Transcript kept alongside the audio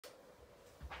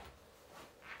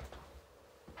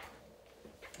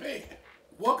Hey,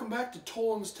 welcome back to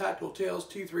Tolan's Tactical Tales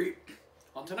T3.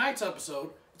 On tonight's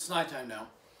episode, it's nighttime now.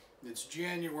 It's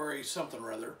January something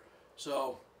or other.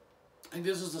 So, I think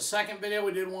this is the second video.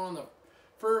 We did one on the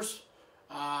first.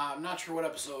 I'm not sure what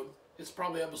episode. It's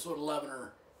probably episode 11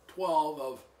 or 12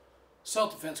 of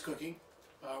self-defense cooking,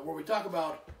 where we talk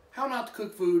about how not to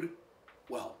cook food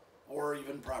well, or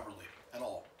even properly at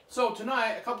all. So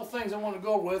tonight, a couple things I want to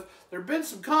go with. There have been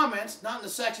some comments, not in the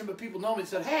section, but people know me,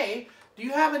 said, hey, do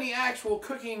you have any actual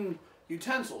cooking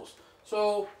utensils?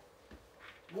 So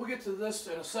we'll get to this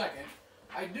in a second.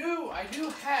 I do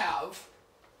have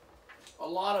a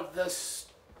lot of this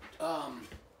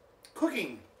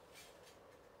cooking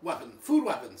food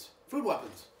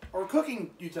weapons, or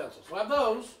cooking utensils. So I have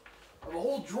those. I have a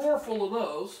whole drawer full of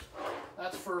those.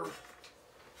 That's for,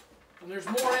 and there's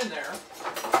more in there.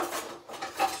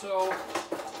 So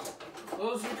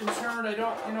those are concerned, I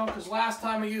don't, because last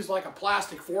time I used like a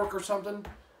plastic fork or something.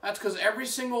 That's because every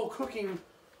single cooking,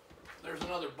 there's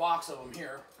another box of them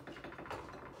here.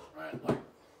 Right, like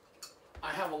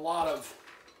I have a lot of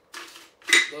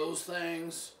those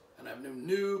things, and I have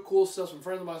new cool stuff. Some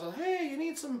friends of mine said, hey, you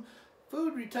need some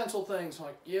food utensil things. I'm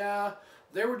like, yeah,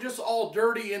 they were just all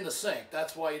dirty in the sink.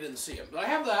 That's why you didn't see them. But I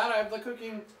have that. I have the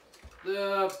cooking,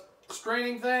 the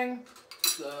straining thing,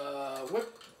 the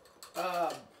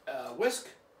whisk.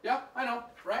 Yeah, I know,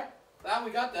 right? That,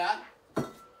 we got that. I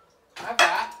have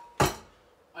that.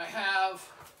 I have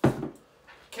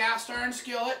cast iron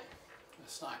skillet.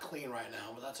 It's not clean right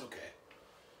now, but that's okay.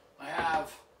 I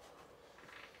have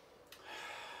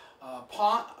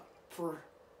pot for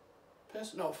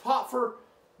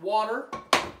water.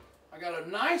 I got a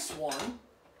nice one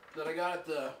that I got at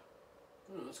the,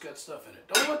 it's got stuff in it.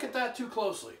 Don't look at that too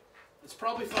closely. It's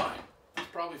probably fine. It's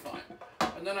probably fine.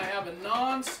 And then I have a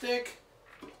non-stick,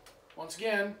 once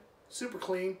again, super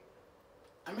clean.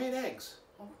 I made eggs.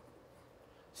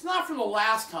 It's not from the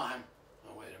last time.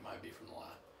 Oh wait, it might be from the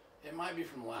last. It might be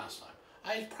from the last time.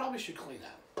 I probably should clean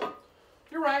that.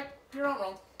 You're right. You're not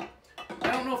wrong.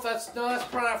 I don't know if that's, no, that's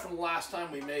probably not from the last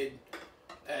time we made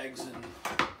eggs and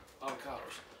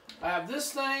avocados. I have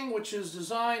this thing which is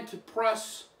designed to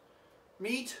press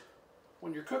meat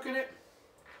when you're cooking it.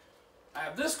 I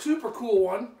have this super cool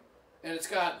one, and it's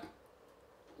got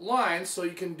lines so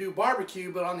you can do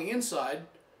barbecue, but on the inside,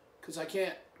 because I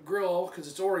can't grill because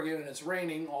it's Oregon and it's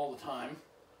raining all the time.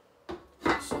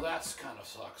 So that's kind of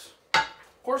sucks.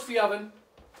 Of course, the oven.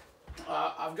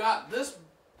 I've got this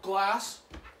glass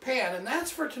pan, and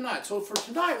that's for tonight. So for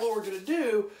tonight, what we're going to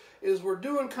do is we're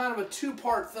doing kind of a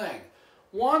two-part thing.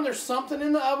 One, there's something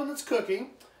in the oven that's cooking,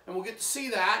 and we'll get to see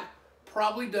that,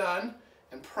 probably done,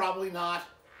 and probably not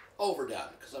overdone,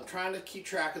 because I'm trying to keep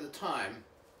track of the time,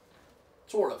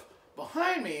 sort of.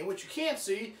 Behind me, what you can't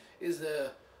see, is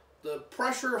the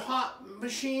pressure hot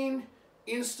machine,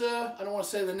 I don't want to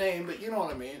say the name, but you know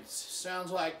what I mean. It sounds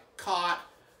like caught.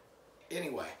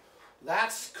 Anyway,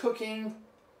 that's cooking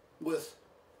with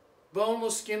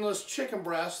boneless, skinless chicken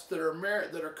breasts that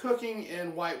are cooking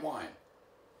in white wine.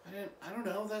 I don't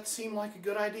know, that seemed like a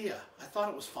good idea. I thought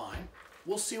it was fine.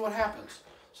 We'll see what happens.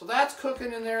 So that's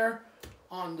cooking in there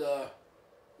on the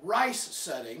rice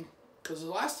setting, because the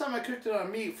last time I cooked it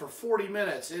on meat for 40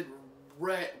 minutes, it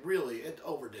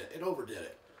overdid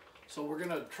it. So we're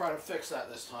gonna try to fix that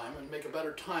this time and make a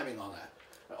better timing on that.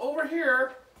 Now over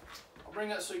here, I'll bring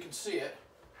that so you can see it.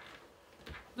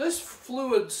 This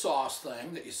fluid sauce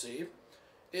thing that you see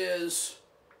is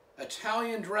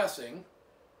Italian dressing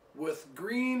with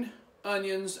green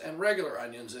onions and regular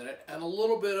onions in it, and a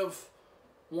little bit of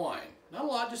wine. Not a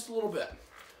lot, just a little bit.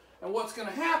 And what's going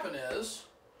to happen is,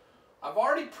 I've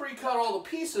already pre-cut all the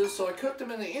pieces, so I cooked them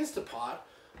in the Instapot.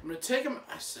 I'm going to take them,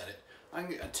 I'm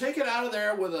going to take it out of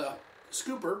there with a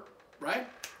scooper, right?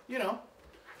 You know.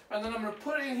 And then I'm going to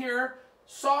put it in here,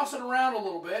 sauce it around a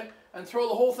little bit, and throw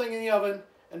the whole thing in the oven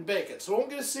and bake it. So I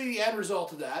won't get to see the end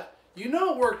result of that. You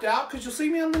know it worked out because you'll see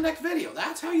me on the next video.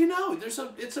 That's how you know.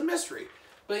 It's a mystery.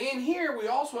 But in here, we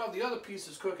also have the other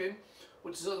pieces cooking,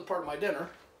 which is the other part of my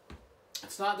dinner.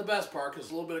 It's not the best part because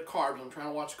it's a little bit of carbs. I'm trying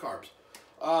to watch carbs.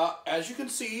 As you can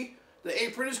see, the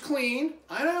apron is clean.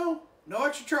 I know. No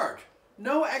extra charge.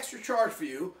 No extra charge for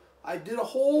you. I did a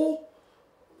whole,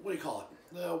 what do you call it?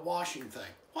 The washing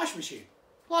thing. Washing machine.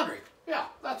 Laundry. Yeah,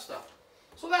 that stuff.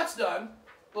 So that's done.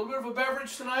 A little bit of a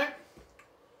beverage tonight.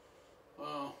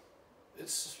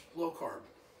 It's low carb.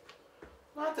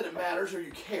 Not that it matters or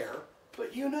you care,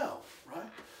 but you know, right?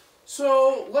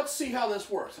 So let's see how this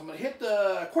works. I'm going to hit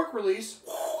the quick release,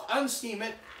 unsteam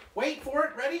it, wait for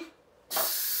it, ready?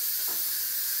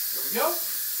 There we go.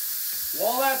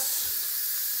 While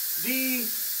that's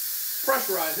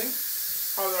depressurizing,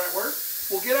 probably the right word,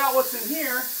 we'll get out what's in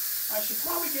here. I should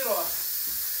probably get I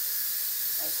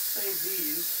save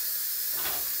these,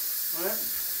 right?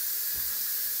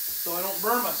 So I don't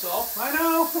burn myself. I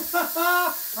know.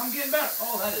 I'm getting better.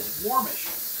 Oh, that is warmish.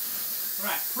 All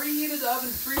right, preheated oven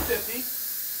to 350.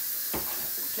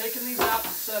 We're taking these out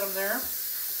and set them there.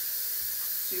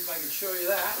 See if I can show you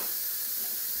that.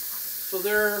 So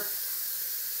they're,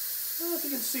 I don't know if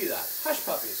you can see that. Hush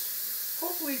puppies.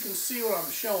 Hopefully you can see what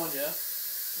I'm showing you.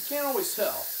 You can't always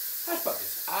tell. Hush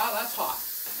puppies. Ah, that's hot.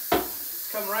 It's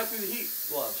coming right through the heat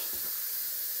gloves.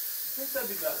 I think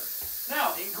that'd be better.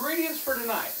 Now, ingredients for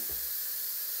tonight.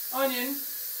 Onion,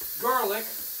 garlic,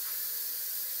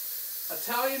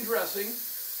 Italian dressing,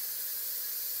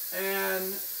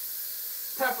 and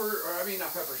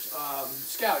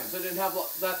scallions. I didn't have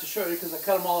that to show you because I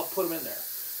cut them all up, put them in there.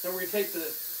 Then we're going to take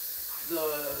the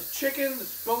chicken, the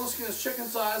boneless skin is chicken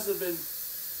size that have been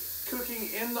cooking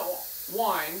in the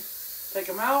wine, take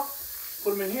them out,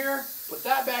 put them in here, put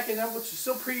that back in there, which is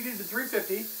still preheated to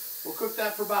 350. We'll cook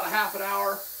that for about a half an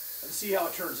hour and see how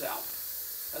it turns out.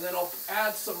 And then I'll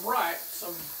add some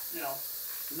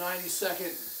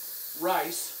 90-second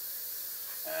rice,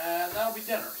 and that'll be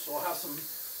dinner. So I'll have some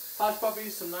hush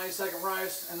puppies, some 90-second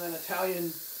rice, and then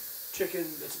Italian chicken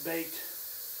that's baked.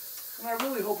 And I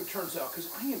really hope it turns out, because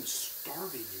I am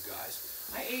starving, you guys.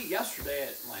 I ate yesterday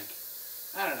at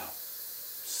I don't know,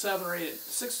 6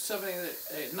 or 7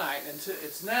 at night, and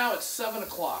it's now at 7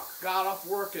 o'clock. Got off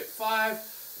work at 5,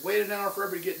 waited an hour for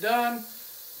everybody to get done,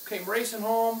 came racing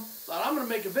home, thought I'm going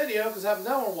to make a video, because I haven't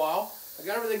done one in a while. I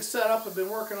got everything set up, I've been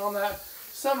working on that.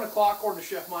 7 o'clock, according to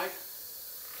Chef Mike.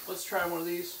 Let's try one of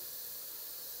these.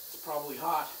 It's probably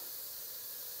hot.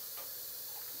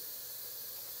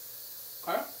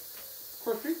 Okay.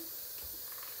 Crispy.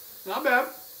 Not bad.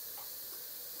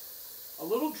 A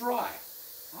little dry.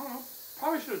 I don't know.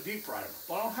 Probably should have deep fried them,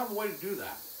 but I don't have a way to do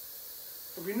that.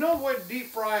 If you know a way to deep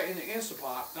fry in the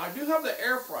Instapot, now I do have the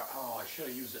air fryer. Oh, I should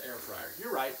have used the air fryer.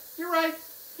 You're right. You're right.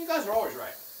 You guys are always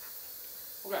right.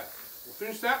 Okay. We'll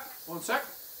finish that. 1 sec.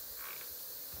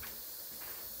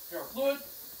 Here our fluid.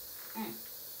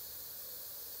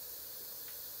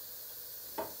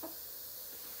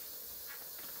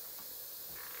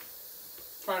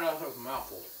 Trying not to talk with my mouth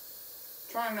full.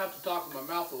 Trying not to talk with my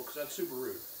mouth full because that's super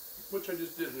rude. Which I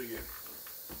just did it again.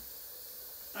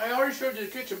 I already showed you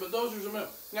the kitchen, but those are some in.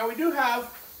 Now we do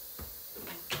have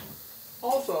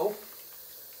also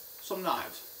some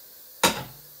knives.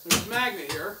 There's a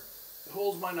magnet here that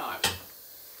holds my knives.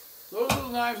 Those are the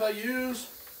knives I use.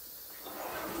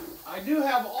 I do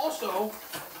have also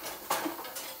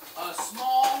a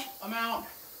small amount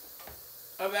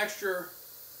of extra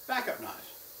backup knives.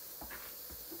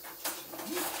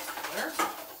 There.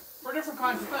 For different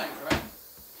kinds of things, right?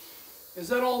 Is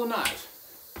that all the knives?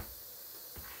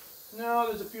 No,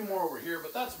 there's a few more over here,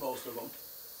 but that's most of them.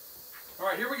 All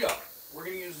right, here we go. We're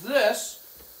going to use this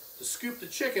to scoop the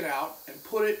chicken out and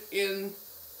put it in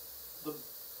the...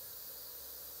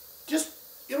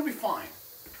 it'll be fine.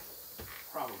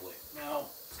 Probably. No,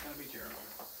 it's going to be terrible.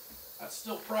 That's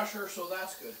still pressure, so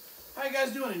that's good. How you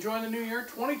guys doing? Enjoying the new year?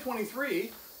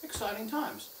 2023, exciting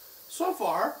times. So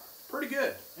far, pretty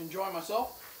good. Enjoying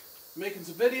myself. Making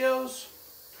some videos.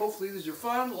 Hopefully these are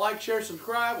fun. Like, share,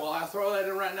 subscribe. Well, I'll throw that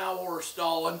in right now while we're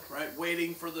stalling, right?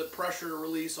 Waiting for the pressure to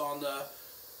release on the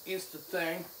Insta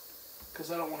thing.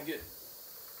 Because I don't want to get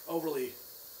overly...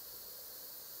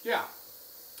 Yeah.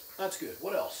 That's good.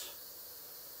 What else?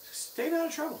 Staying out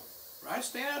of trouble. Right?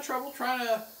 Staying out of trouble. Trying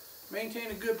to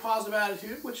maintain a good positive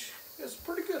attitude, which is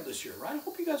pretty good this year, right? I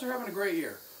hope you guys are having a great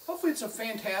year. Hopefully it's a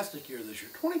fantastic year this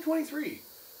year. 2023.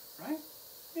 Right?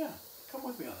 Yeah. Come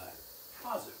with me on that.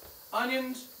 Positive.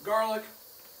 Onions, garlic.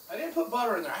 I didn't put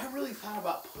butter in there. I really thought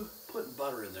about putting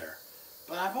butter in there.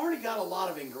 But I've already got a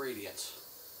lot of ingredients.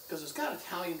 Because it's got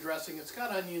Italian dressing, it's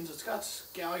got onions, it's got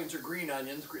scallions or green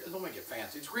onions. Don't make it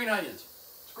fancy. It's green onions.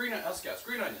 It's green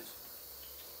onions.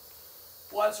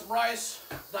 We'll add some rice,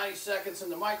 90 seconds in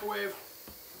the microwave.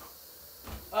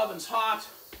 Oven's hot.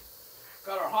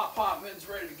 Got our hot pot mittens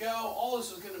ready to go. All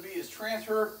this is going to be is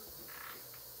transfer,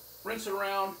 rinse it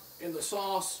around in the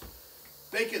sauce,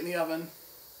 bake it in the oven.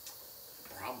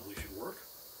 Probably should work,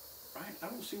 right? I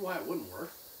don't see why it wouldn't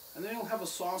work. And then it'll have a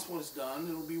sauce when it's done.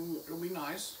 It'll be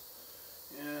nice,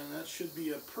 and that should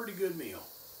be a pretty good meal.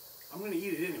 I'm going to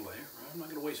eat it anyway, right? I'm not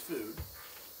going to waste food,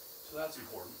 so that's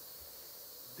important.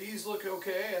 These look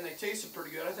okay, and they tasted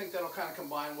pretty good. I think that'll kind of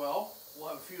combine well. We'll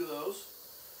have a few of those.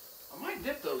 I might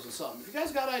dip those in something. If you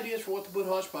guys got ideas for what to put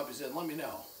hush puppies in, let me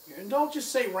know. And don't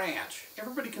just say ranch.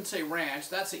 Everybody can say ranch.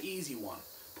 That's the easy one.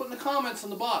 Put in the comments on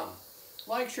the bottom.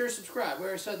 Like, share, subscribe. We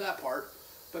already said that part.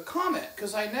 But comment,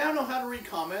 because I now know how to read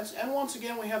comments. And once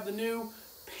again, we have the new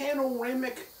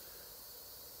panoramic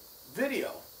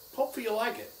video. Hopefully you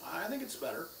like it. I think it's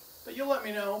better. But you'll let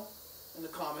me know in the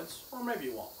comments, or maybe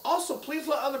you won't. Also, please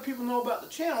let other people know about the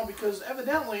channel, because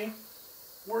evidently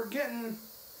we're getting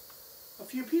a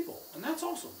few people. And that's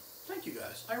awesome. Thank you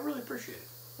guys. I really appreciate it.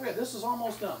 Okay, this is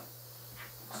almost done.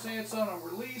 Say it's on a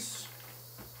release.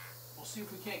 We'll see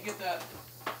if we can't get that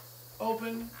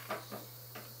open.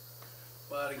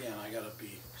 But again, I gotta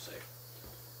be safe.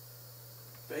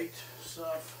 Baked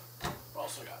stuff. What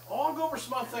else I got? Oh, I'll go over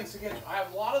some other things again. I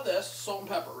have a lot of this salt and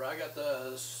pepper. Right? I got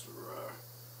the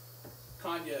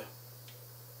kind you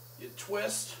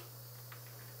twist,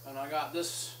 and I got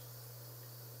this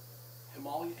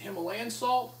Himalayan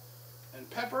salt and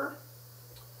pepper.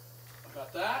 I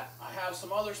got that. I have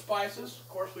some other spices. Of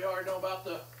course, we already know about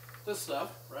this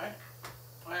stuff, right?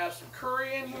 I have some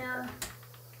curry in here.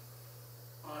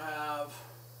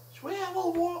 Should we have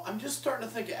olive oil? I'm just starting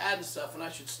to think of adding stuff, and I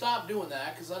should stop doing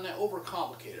that, because then I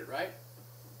overcomplicate it, right?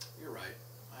 You're right.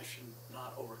 I should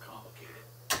not overcomplicate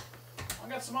it. I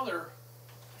got some other.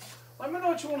 Let me know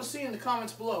what you want to see in the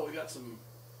comments below. We got some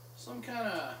kind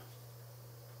of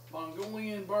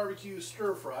Mongolian barbecue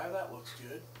stir fry. That looks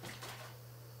good.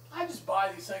 I just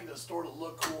buy these things at the store to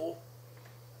look cool.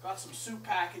 Got some soup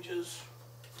packages.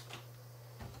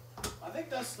 I think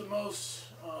that's the most,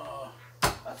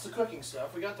 that's the cooking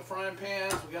stuff. We got the frying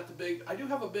pans, we got the big, I do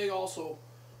have a big also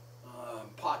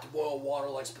pot to boil water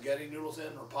like spaghetti noodles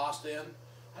in, or pasta in.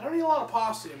 I don't eat a lot of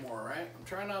pasta anymore, right? I'm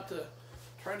trying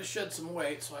to shed some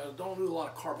weight, so I don't do a lot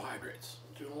of carbohydrates.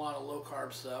 I'm doing a lot of low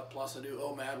carb stuff, plus I do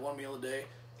OMAD, 1 meal a day,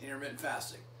 intermittent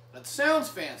fasting. That sounds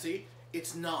fancy.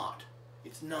 It's not.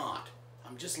 It's not.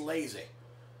 I'm just lazy.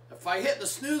 If I hit the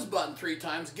snooze button 3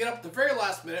 times, get up at the very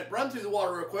last minute, run through the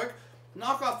water real quick,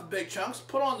 knock off the big chunks,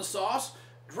 put on the sauce,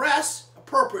 dress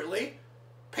appropriately,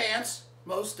 pants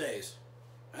most days.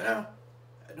 I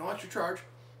know extra charge.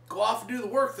 Go off and do the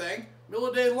work thing, middle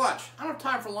of the day lunch. I don't have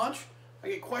time for lunch. I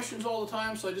get questions all the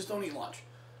time, so I just don't eat lunch.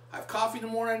 I have coffee in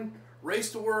the morning,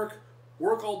 race to work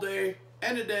all day,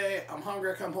 end of day, I'm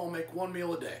hungry, I come home, make 1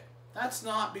 meal a day. That's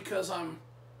not because I'm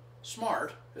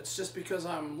smart, it's just because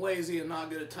I'm lazy and not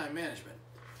good at time management.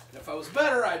 And if I was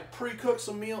better, I'd pre-cook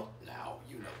some meal. Now,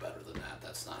 you know better than that.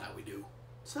 That's not how we do.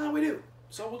 It's not how we do.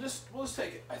 So we'll just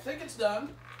take it. I think it's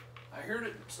done. I heard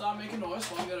it stop making noise,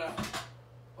 so I'm gonna,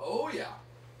 oh yeah.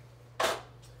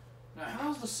 Now,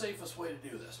 how's the safest way to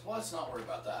do this? Well, let's not worry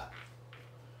about that.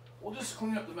 We'll just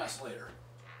clean up the mess later.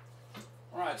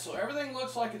 All right, so everything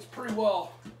looks like it's pretty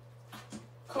well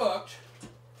cooked.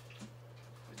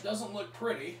 It doesn't look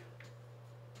pretty,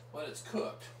 but it's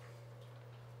cooked.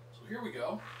 So here we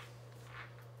go.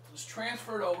 Just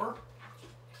transfer it over.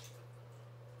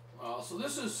 So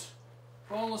this is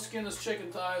boneless, skinless chicken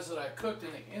thighs that I cooked in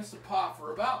the Instapot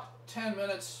for about 10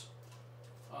 minutes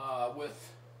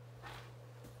with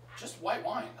just white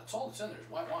wine. That's all that's in there is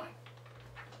white wine.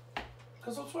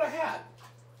 Because that's what I had.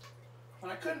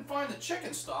 And I couldn't find the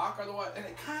chicken stock, otherwise, and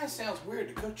it kind of sounds weird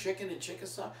to cook chicken in chicken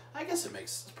stock. I guess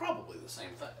it's probably the same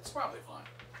thing. It's probably fine.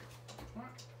 All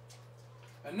right.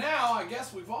 And now, I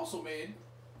guess we've also made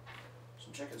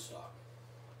some chicken stock.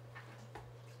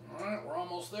 All right, we're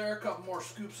almost there. A couple more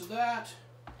scoops of that.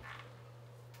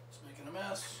 It's making a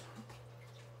mess.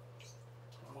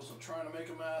 I wasn't trying to make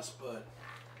a mess, but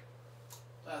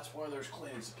that's why there's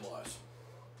cleaning supplies.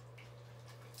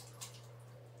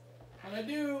 And I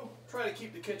do try to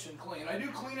keep the kitchen clean. I do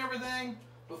clean everything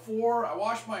before I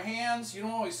wash my hands. You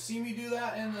don't always see me do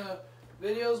that in the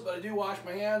videos, but I do wash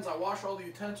my hands. I wash all the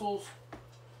utensils.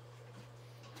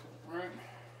 All right.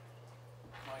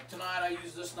 Like tonight I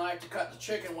use this knife to cut the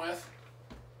chicken with,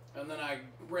 and then I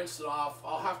rinse it off.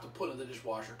 I'll have to put it in the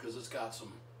dishwasher because it's got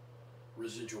some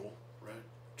residual, right,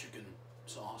 chicken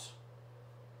sauce.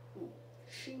 Ooh,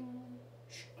 shing.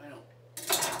 I know.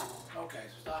 Okay,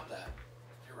 stop that.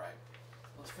 You're right.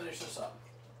 Let's finish this up.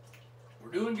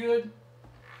 We're doing good.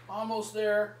 Almost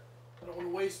there. I don't want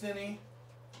to waste any.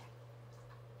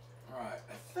 All right.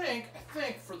 I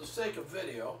think for the sake of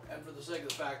video and for the sake of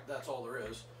the fact that that's all there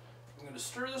is, I'm going to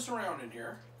stir this around in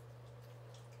here.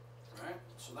 All right.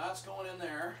 So that's going in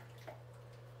there.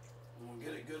 And we'll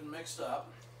get it good and mixed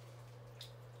up.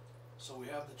 So we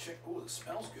have the chicken. Ooh, it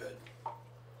smells good.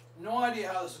 No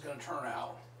idea how this is going to turn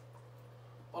out.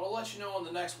 But I'll let you know on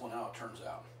the next one how it turns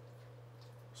out.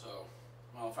 So,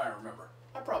 well, if I remember.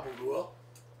 I probably will.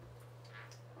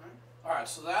 Alright,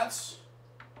 so that's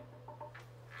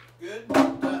good.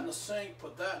 Put that in the sink.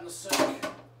 Put that in the sink.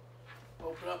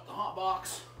 Open up the hot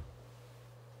box.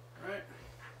 Alright.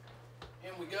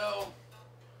 In we go.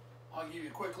 I'll give you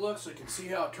a quick look so you can see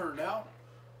how it turned out.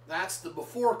 That's the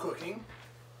before cooking.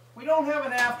 We don't have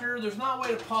an after. There's not a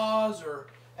way to pause or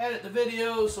edit the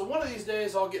video, so one of these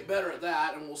days I'll get better at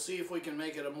that, and we'll see if we can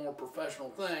make it a more professional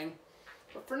thing.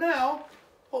 But for now,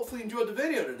 hopefully you enjoyed the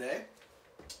video today.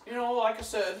 You know, like I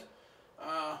said,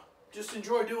 just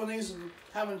enjoy doing these and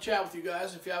having a chat with you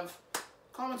guys. If you have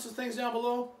comments and things down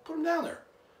below, put them down there.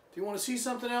 If you want to see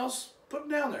something else, put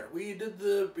them down there.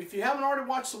 If you haven't already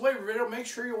watched the waiver video, make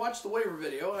sure you watch the waiver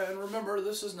video. And remember,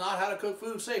 this is not how to cook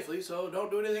food safely, so don't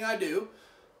do anything I do.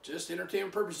 Just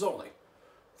entertainment purposes only.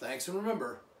 Thanks, and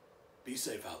remember, be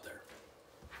safe out there.